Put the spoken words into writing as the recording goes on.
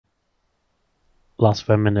Last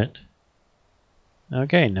Remnant.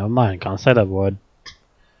 Okay, never mind. Can't say that word.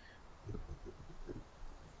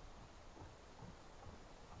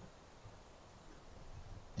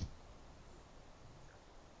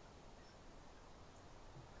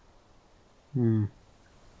 Hmm.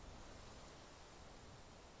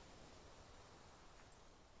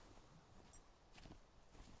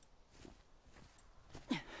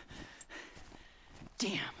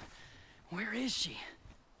 Damn. Where is she?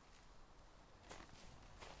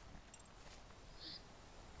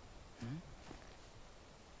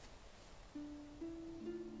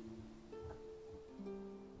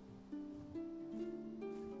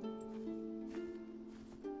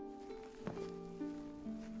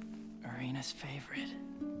 Arena's favorite.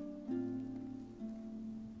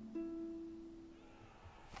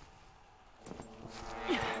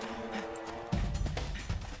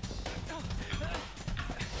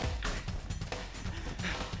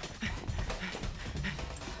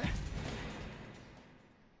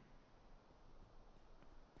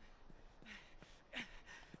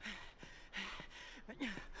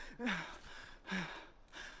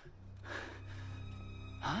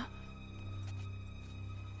 Huh?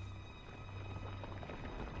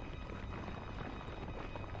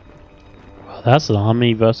 Well, that's an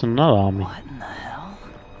army versus another army. What in the hell?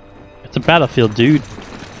 It's a battlefield, dude.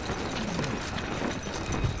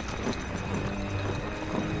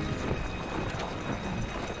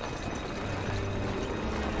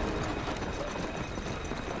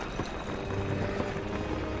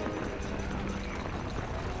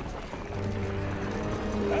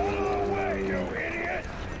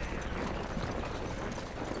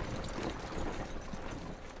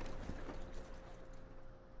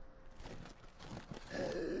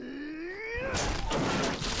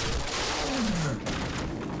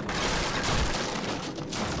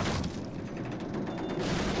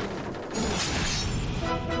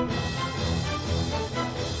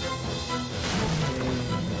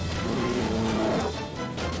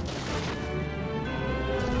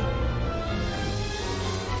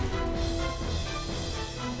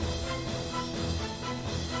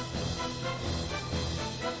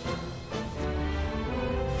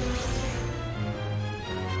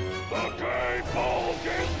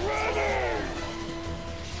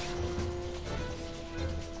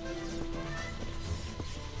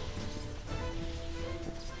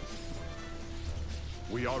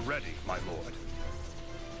 We are ready, my lord.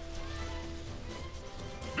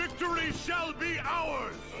 Victory shall be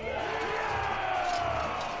ours!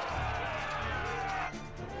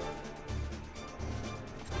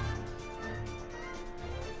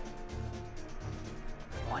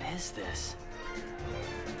 What is this?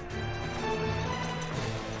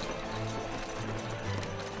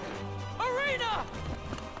 Arena!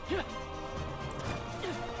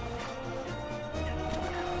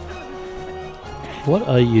 What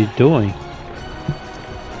are you doing?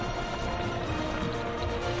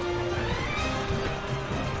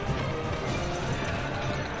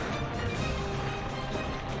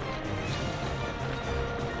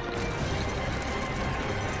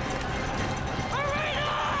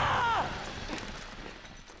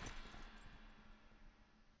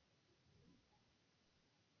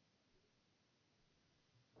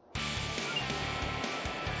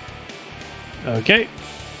 Okay.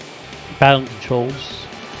 Battle controls.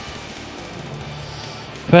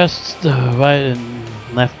 Press the right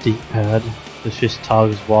and left D-pad to switch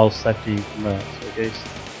targets while selecting commands. Okay.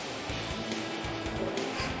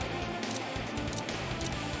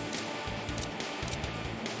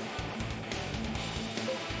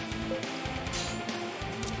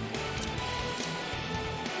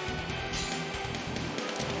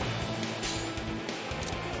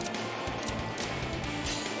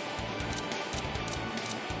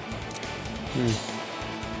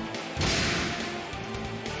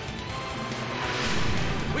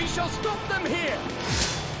 We shall stop them here!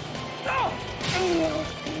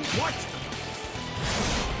 What?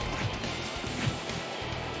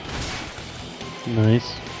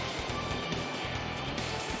 Nice.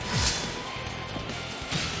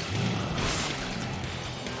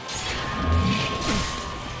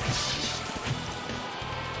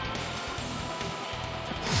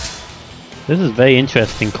 This is very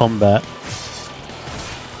interesting combat.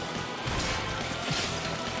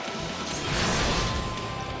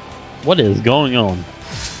 What is going on?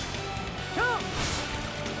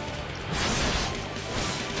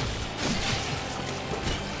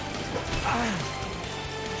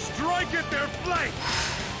 Strike at their flank!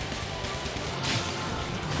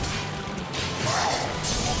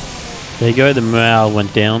 There you go, the morale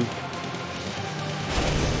went down.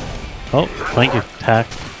 Oh, flank attack.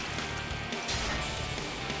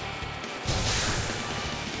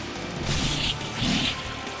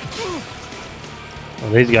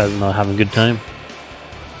 Well, these guys are not having a good time.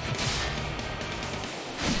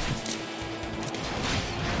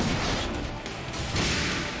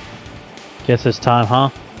 Guess it's time, huh?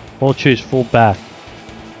 We'll choose full back.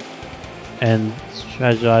 And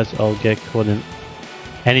strategize or get caught in...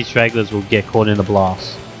 Any stragglers will get caught in the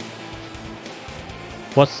blast.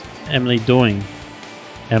 What's Emily doing?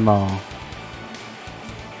 Emma.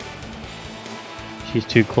 She's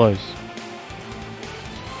too close.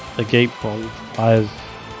 The gatefold fires.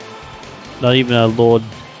 Not even a lord.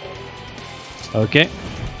 Okay.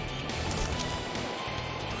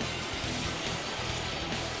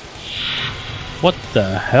 What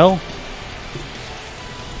the hell?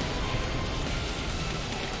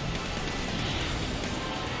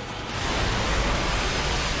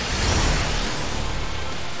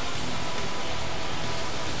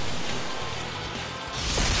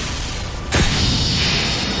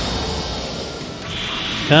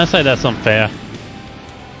 Can I say that's unfair?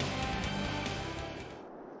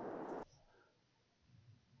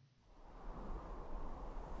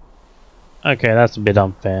 Okay, that's a bit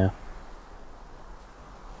unfair.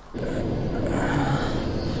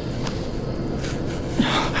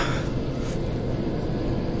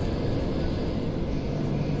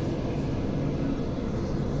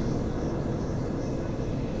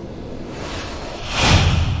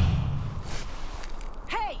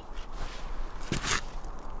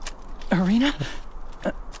 Arena?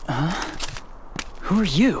 Who are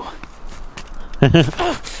you?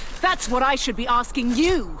 That's what I should be asking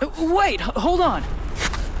you. Wait, hold on.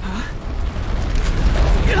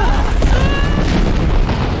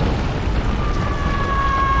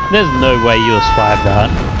 There's no way you'll survive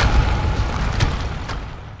that.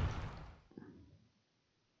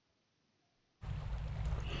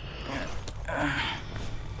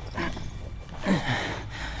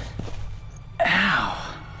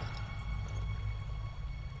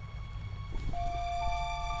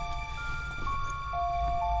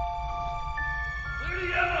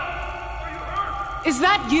 Is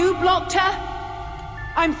that you, Blocked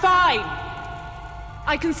her? I'm fine.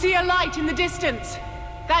 I can see a light in the distance.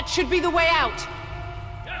 That should be the way out.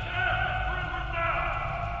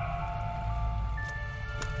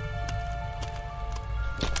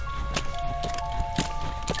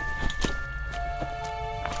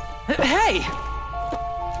 Hey!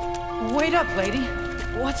 Wait up, lady.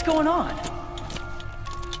 What's going on?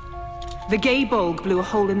 The gay bulg blew a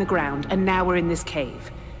hole in the ground, and now we're in this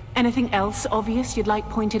cave. Anything else obvious you'd like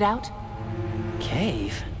pointed out?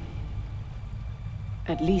 Cave?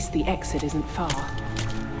 At least the exit isn't far.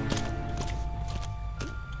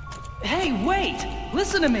 Hey, wait!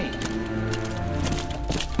 Listen to me!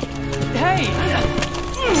 Hey!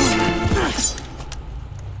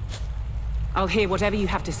 I'll hear whatever you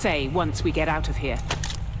have to say once we get out of here.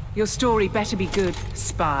 Your story better be good,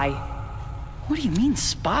 spy. What do you mean,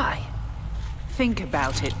 spy? Think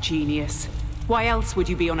about it, genius. Why else would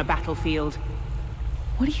you be on a battlefield?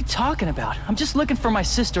 What are you talking about? I'm just looking for my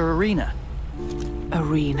sister, Arena.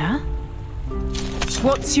 Arena?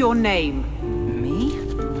 What's your name? Me?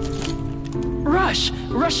 Rush!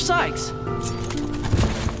 Rush Sykes!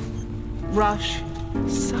 Rush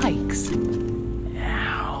Sykes.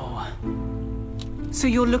 Ow. So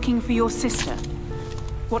you're looking for your sister?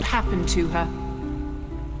 What happened to her?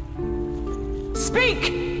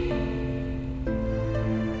 Speak!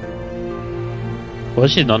 Well,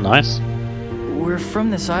 she's not nice. We're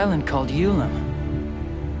from this island called Ulam.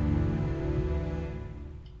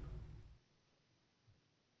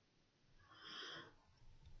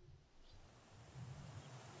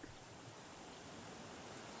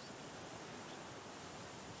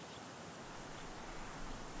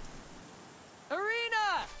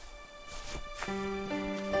 Arena!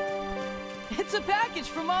 It's a package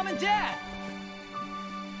from Mom and Dad!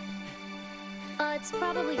 It's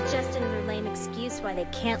probably just another lame excuse why they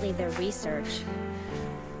can't leave their research.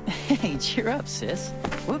 Hey, cheer up, sis.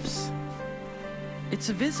 Whoops. It's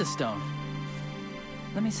a Visistone.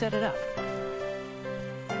 Let me set it up.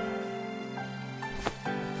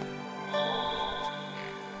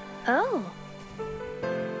 Oh.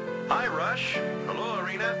 Hi, Rush. Hello,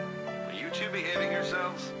 Arena. Are you two behaving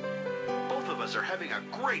yourselves? Both of us are having a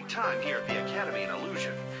great time here at the Academy in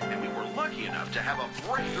Illusion, and we were lucky enough to have a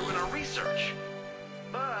breakthrough in our research.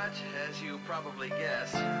 But, as you probably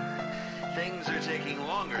guessed, things are taking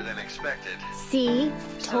longer than expected. See?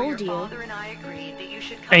 Told so your you. father and I agreed that you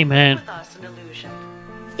should come Hey, man. with us in Illusion.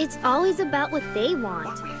 It's always about what they What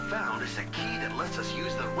want. we found is a key that lets us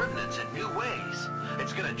use the remnants in new ways.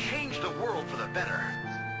 It's gonna change the world for the better.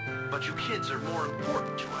 But you kids are more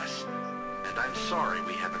important to us. And I'm sorry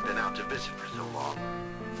we haven't been out to visit for so long.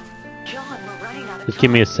 John, we're running out of Just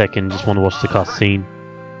give me a second. Just want to watch the cutscene.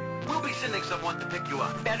 We'll be sending someone to pick you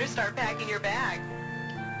up. Better start packing your bag.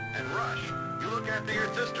 And Rush, you look after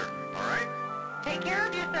your sister, all right? Take care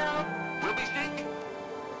of yourself. We'll be seeing.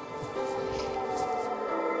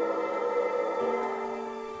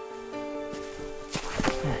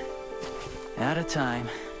 Out of time.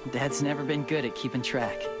 Dad's never been good at keeping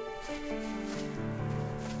track.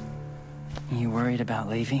 You worried about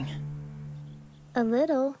leaving? A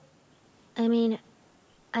little. I mean,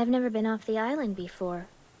 I've never been off the island before.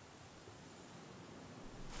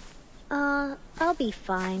 I'll be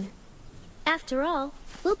fine. After all,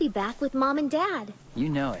 we'll be back with Mom and Dad. You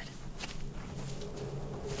know it.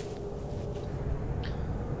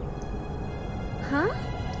 Huh?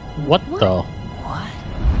 What the? What?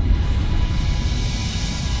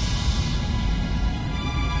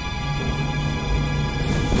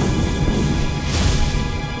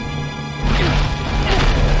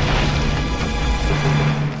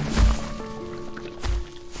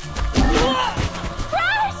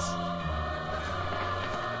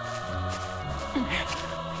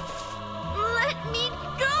 Let me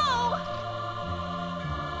go!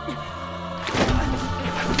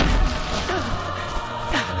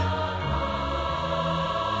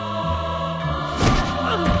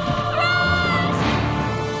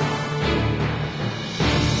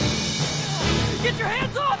 Get your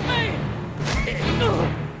hands off me!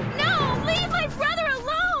 No! Leave my brother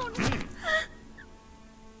alone!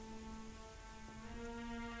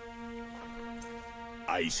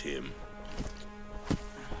 Ice him.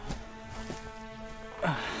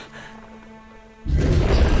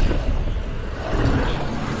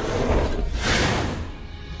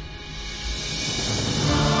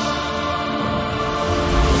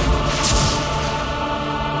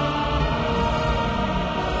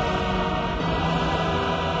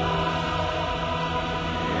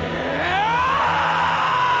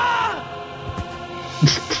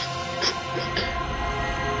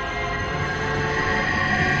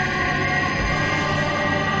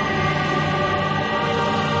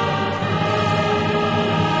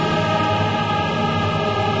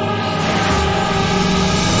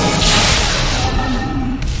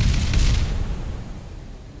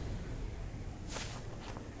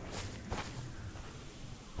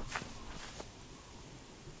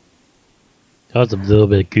 That was a little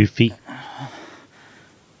bit goofy.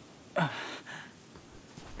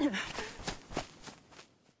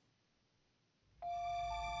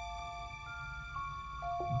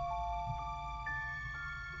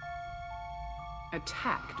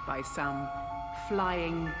 Attacked by some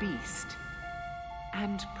flying beast.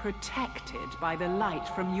 And protected by the light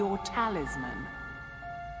from your talisman.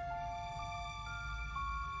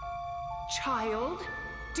 Child,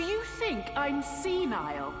 do you think I'm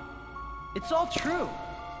senile? It's all true.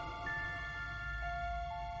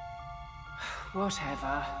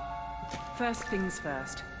 Whatever. First things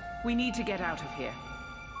first. We need to get out of here.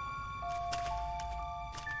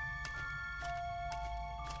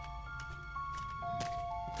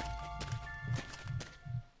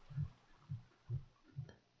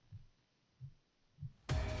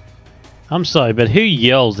 I'm sorry, but who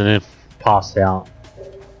yells and then pass out?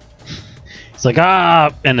 It's like,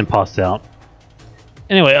 ah, and then pass out.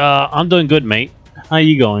 Anyway, I'm doing good, mate. How are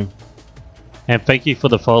you going? And thank you for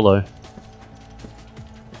the follow.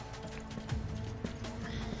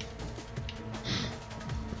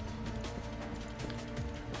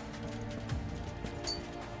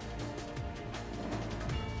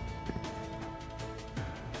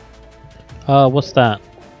 What's that?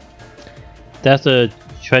 That's a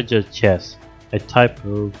treasure chest. A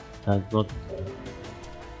typo. That's not.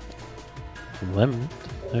 Lemon?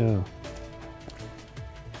 Oh.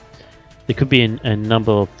 There could be a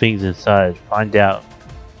number of things inside. Find out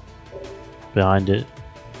behind it.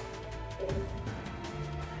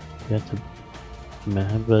 You have to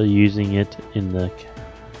remember using it in the.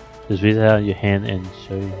 Just reach out your hand and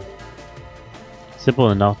show you.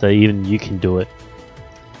 Simple enough that even you can do it.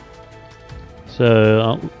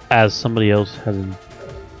 So, as somebody else hasn't.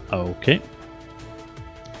 Okay.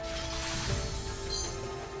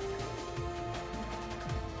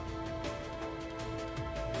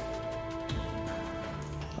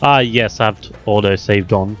 Yes, I've auto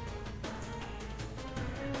saved on.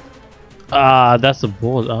 That's a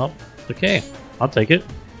board. Oh, okay. I'll take it.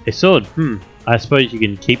 A sword. I suppose you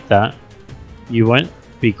can keep that. You won't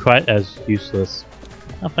be quite as useless.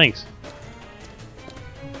 Oh, thanks.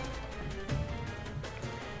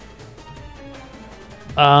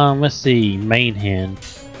 Let's see. Main hand.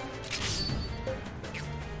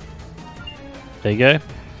 There you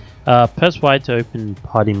go. Press Y to open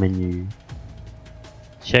party menu.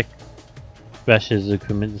 Check Rashes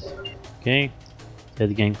equipment. Okay. Set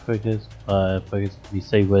the game focus. Focus to be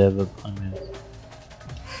saved whatever time is.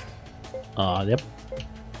 Yep.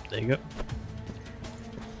 There you go.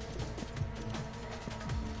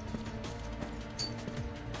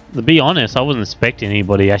 To be honest, I wasn't expecting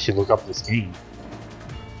anybody to actually look up this game.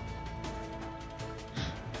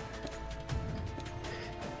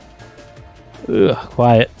 Ugh,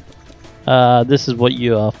 quiet. This is what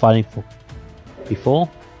you are fighting for. Before?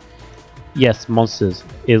 Yes, monsters.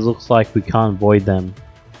 It looks like we can't avoid them.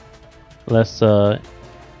 Let's,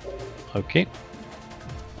 okay.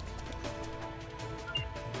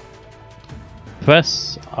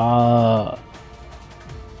 Press,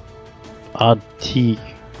 RT.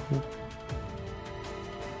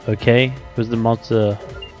 Okay, where's the monster?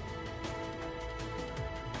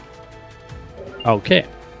 Okay.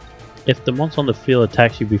 If the monster on the field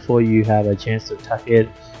attacks you before you have a chance to attack it,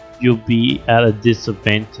 you'll be at a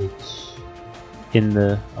disadvantage in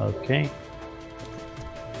the... okay.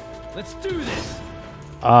 Let's do this!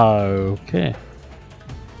 Okay.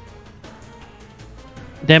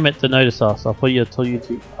 Damn it, the notice us. I thought you told you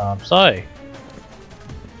to... I'm sorry.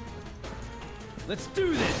 Let's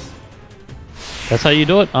do this! That's how you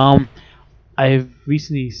do it? I've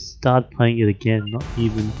recently started playing it again, not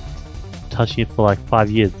even touching it for like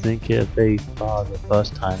 5 years. Didn't get very far the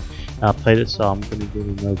first time. I played it, so I'm gonna give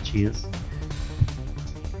it another chance.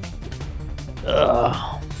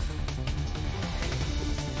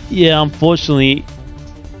 Yeah, unfortunately,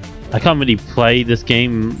 I can't really play this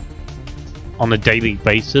game on a daily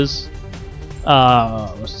basis.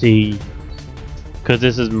 Let's see, because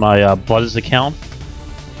this is my brother's account.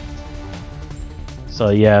 So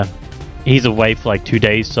yeah, he's away for like 2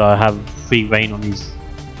 days, so I have free reign on his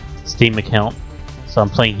Steam account. So I'm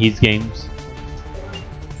playing his games.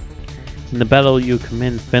 In the battle, you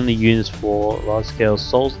command friendly units for large-scale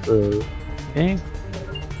assaults. Okay.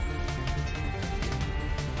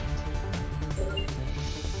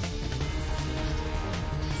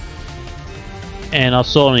 And I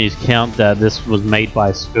saw on his account that this was made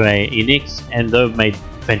by Square Enix, and they've made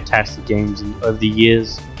fantastic games over the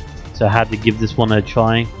years. So I had to give this one a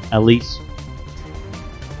try, at least.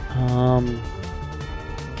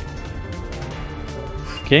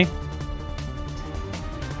 Okay.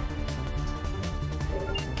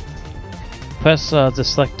 Press to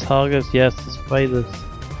select targets. Yes, display this.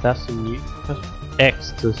 That's a new. Press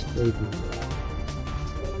X to display them.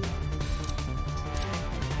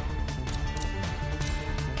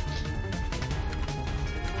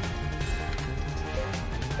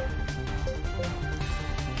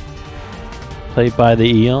 Played by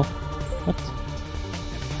the EL. What?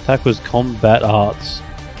 Attack was Combat Arts.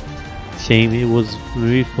 Shame it was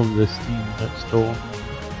removed from the Steam store.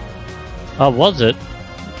 Oh, was it?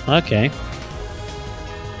 Okay.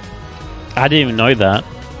 I didn't even know that.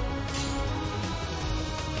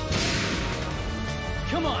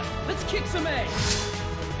 Come on, let's kick some ass!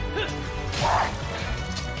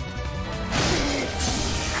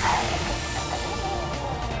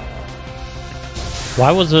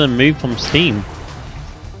 Why was it removed from Steam?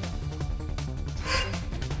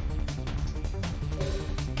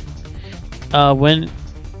 When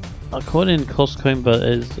according to Costco, but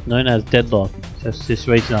is known as deadlock, a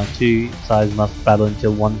situation on two sides must battle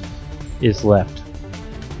until one is left.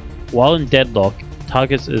 While in deadlock,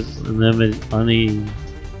 targets is limited only.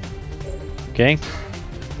 Okay.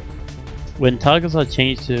 When targets are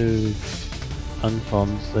changed to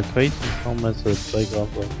uncoms, the creation comments will break off.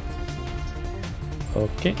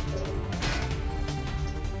 Okay.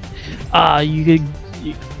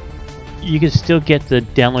 You can still get the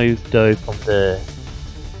download though from the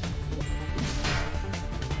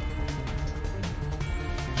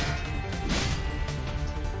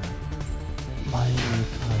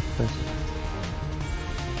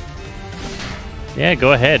yeah,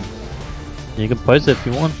 go ahead. You can post it if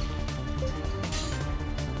you want.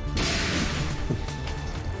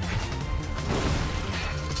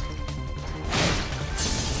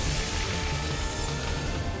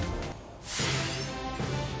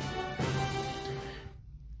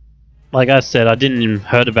 Like I said, I didn't even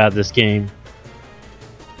heard about this game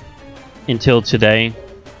until today.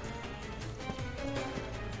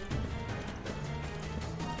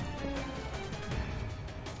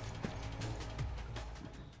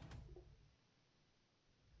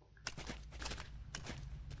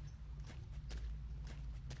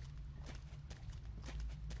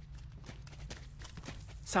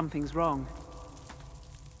 Something's wrong.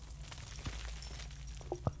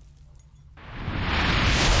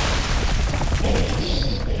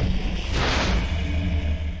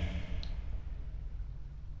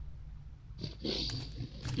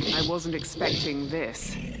 I I wasn't expecting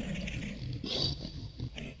this.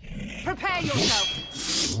 Prepare yourself!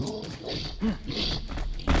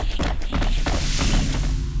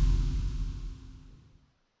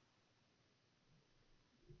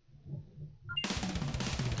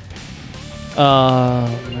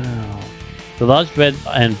 Now. The large red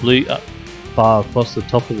and blue bar across the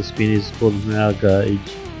top of the screen is called Mirror Gauge.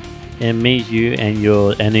 It means you and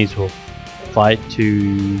your enemies will fight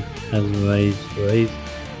to as raise.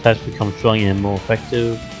 Attacks become stronger and more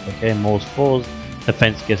effective. Okay, more falls.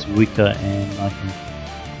 Defense gets weaker and I can.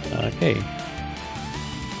 Okay.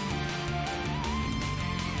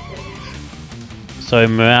 So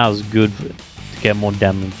morale is good to get more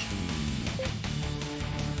damage.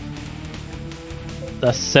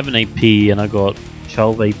 That's 7 AP and I got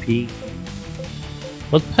 12 AP.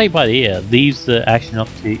 Let's play by ear. Leaves the action up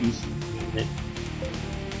to each unit.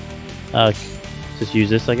 Just use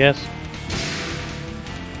this, I guess.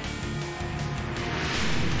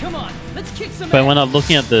 Come on, let's kick some But ass. when I'm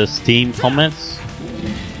looking at the Steam comments,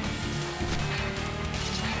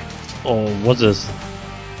 or was this?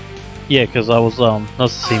 Yeah, because I was not the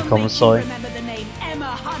Steam comments. Sorry. Remember the name Emma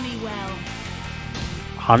Honeywell.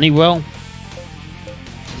 Honeywell.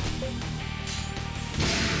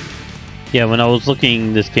 Yeah, when I was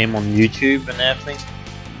looking this game on YouTube and everything,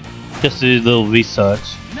 just to do a little research,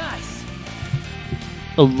 Nice.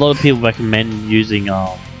 a lot of people recommend using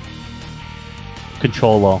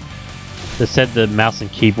controller. They said the mouse and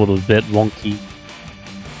keyboard was a bit wonky.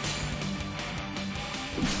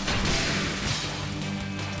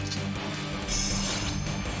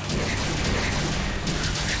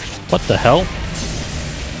 What the hell?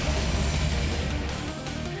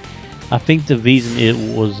 I think the reason it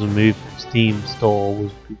was removed from Steam store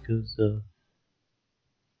was because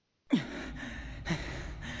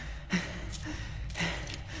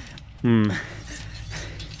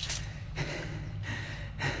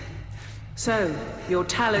So, your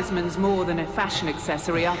talisman's more than a fashion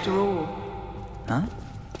accessory after all. Huh?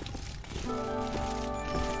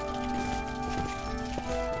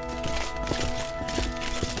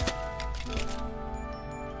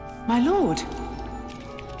 My lord.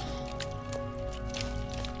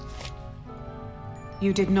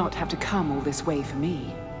 You did not have to come all this way for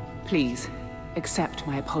me. Please, accept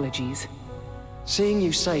my apologies. Seeing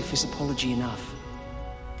you safe is apology enough.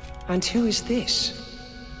 And who is this?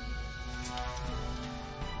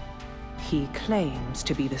 He claims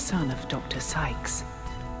to be the son of Dr. Sykes.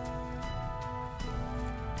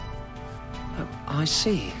 Oh, I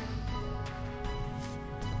see.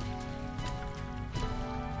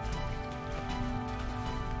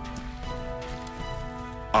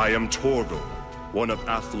 I am Torgal, one of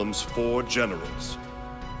Athlum's 4 generals.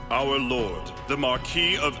 Our lord, the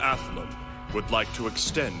Marquis of Athlum, would like to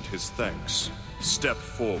extend his thanks. Step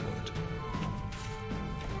forward.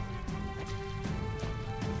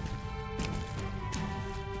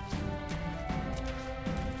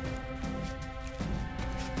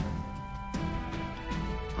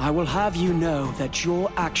 I will have you know that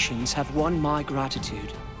your actions have won my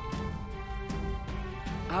gratitude.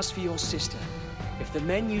 As for your sister, if the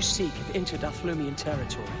men you seek have entered Athlumian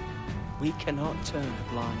territory, we cannot turn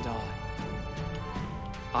a blind eye.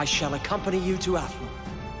 I shall accompany you to Athlum.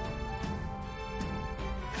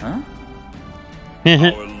 Huh?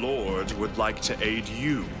 Our lord would like to aid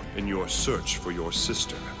you in your search for your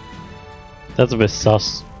sister. that's a bit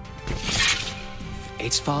sus.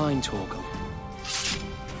 It's fine, Torgal.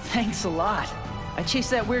 Thanks a lot. I chased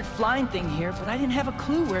that weird flying thing here, but I didn't have a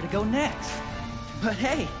clue where to go next. But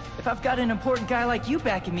hey, if I've got an important guy like you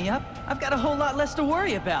backing me up, I've got a whole lot less to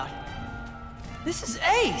worry about. This is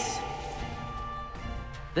ace!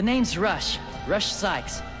 The name's Rush. Rush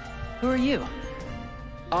Sykes. Who are you?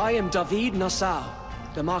 I am David Nassau,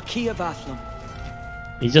 the Marquis of Athlum.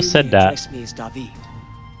 He just You said may that. address me as David.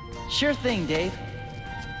 Sure thing, Dave.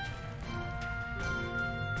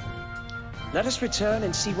 Let us return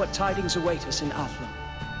and see what tidings await us in Athlum.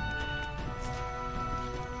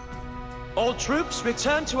 All troops,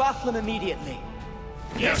 return to Athlum immediately.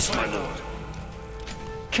 Yes, my lord.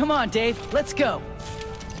 Come on, Dave. Let's go.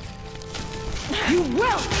 You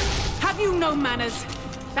will! Have you no manners?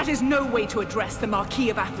 That is no way to address the Marquis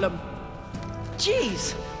of Athlum.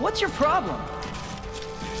 Jeez, what's your problem?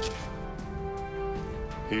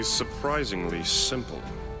 He's surprisingly simple,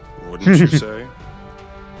 wouldn't you say?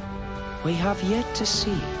 We have yet to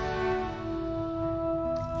see.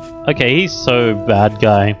 Okay, he's so bad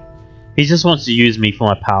guy. He just wants to use me for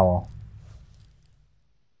my power.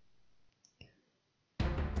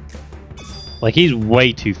 Like, he's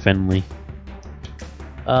way too friendly.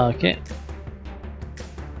 Okay.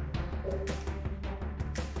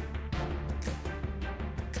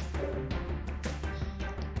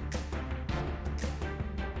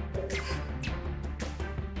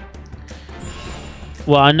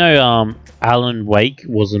 Well, I know Alan Wake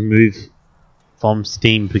was removed from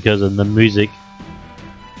Steam because of the music.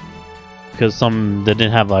 Because they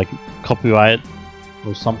didn't have like copyright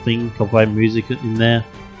or something, copyright music in there.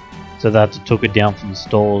 So they had to took it down from the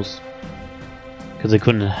stores. Because they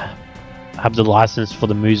couldn't have the license for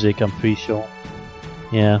the music, I'm pretty sure.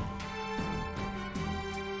 Yeah.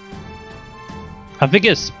 I think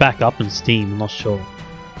it's back up in Steam, I'm not sure.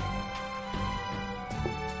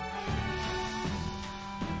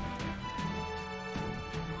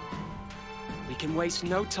 We can waste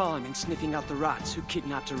no time in sniffing out the rats who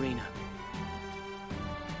kidnapped Irina.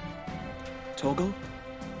 Torgal?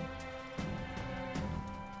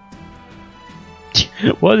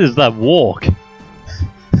 What is that walk?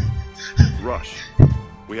 Rush,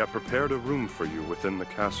 we have prepared a room for you within the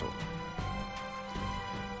castle.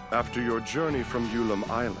 After your journey from Ulam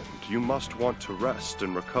Island, you must want to rest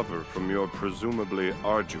and recover from your presumably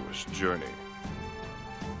arduous journey.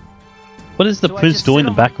 What is the So I prince just doing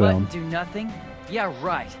in sit the on my butt background? and do nothing? Yeah,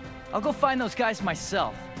 right. I'll go find those guys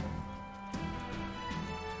myself.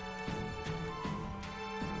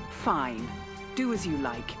 Fine. Do as you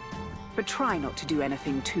like. But try not to do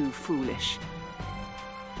anything too foolish.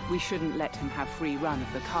 We shouldn't let him have free run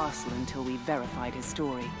of the castle until we've verified his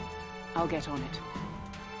story. I'll get on it.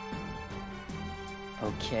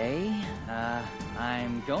 Okay,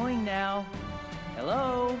 I'm going now.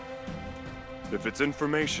 Hello? If it's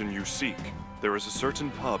information you seek, there is a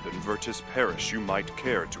certain pub in Virtus Parish you might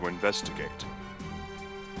care to investigate.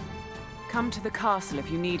 Come to the castle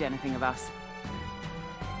if you need anything of us.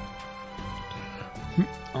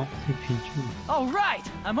 All right,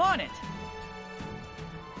 I'm on it.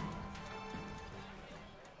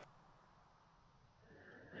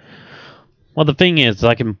 Well, the thing is,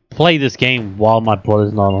 I can play this game while my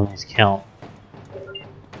brother's not on his account.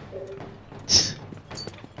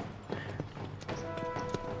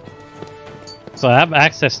 So I have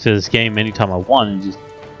access to this game anytime I want, and just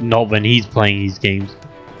not when he's playing these games.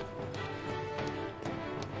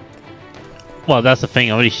 Well, that's the thing,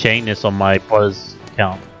 I'm already sharing this on my brother's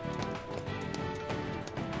account.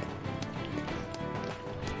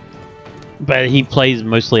 But he plays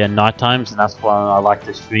mostly at night times, and that's why I like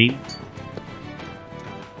to stream.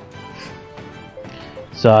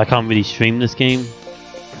 So I can't really stream this game.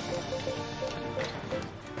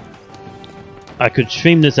 I could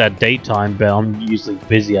stream this at daytime, but I'm usually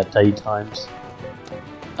busy at daytimes.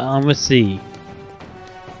 Let's see.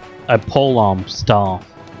 A polearm staff.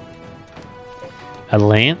 A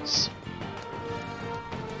lance.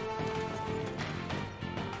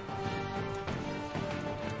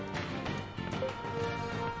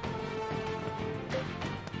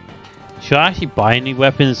 Should I actually buy any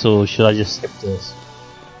weapons, or should I just skip this?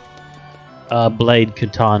 Blade,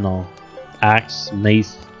 katana, axe,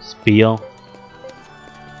 mace, spear,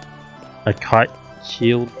 a kite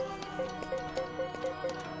shield.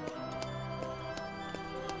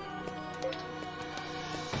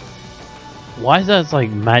 Why is that like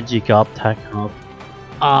magic up, attack up?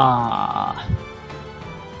 Ah.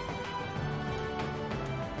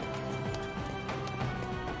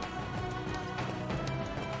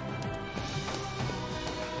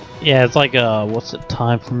 Yeah, it's like what's the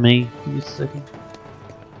time for me? Give me a second.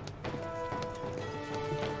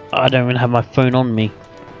 I don't even have my phone on me.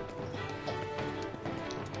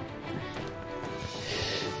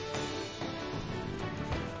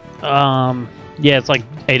 Yeah, it's like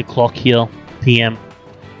 8 o'clock here, PM.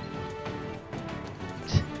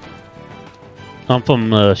 I'm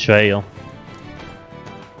from Australia.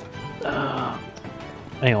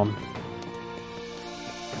 Hang on.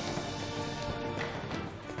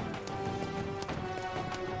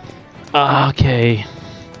 Okay.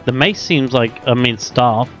 The mace seems like, I mean,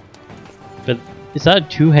 staff. But is that a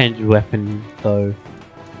two-handed weapon, though?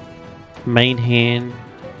 Main hand.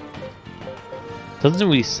 Doesn't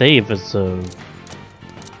really say if it's a...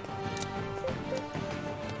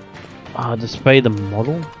 display the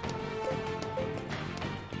model?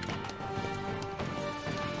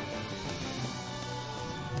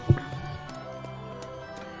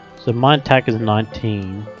 So my attack is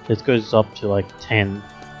 19. This goes up to like 10.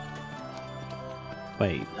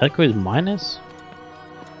 Wait, that goes minus?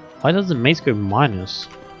 Why does the mace go minus?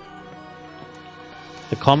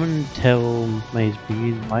 The common tail mace be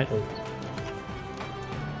used mightily.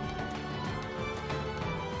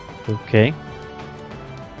 Okay.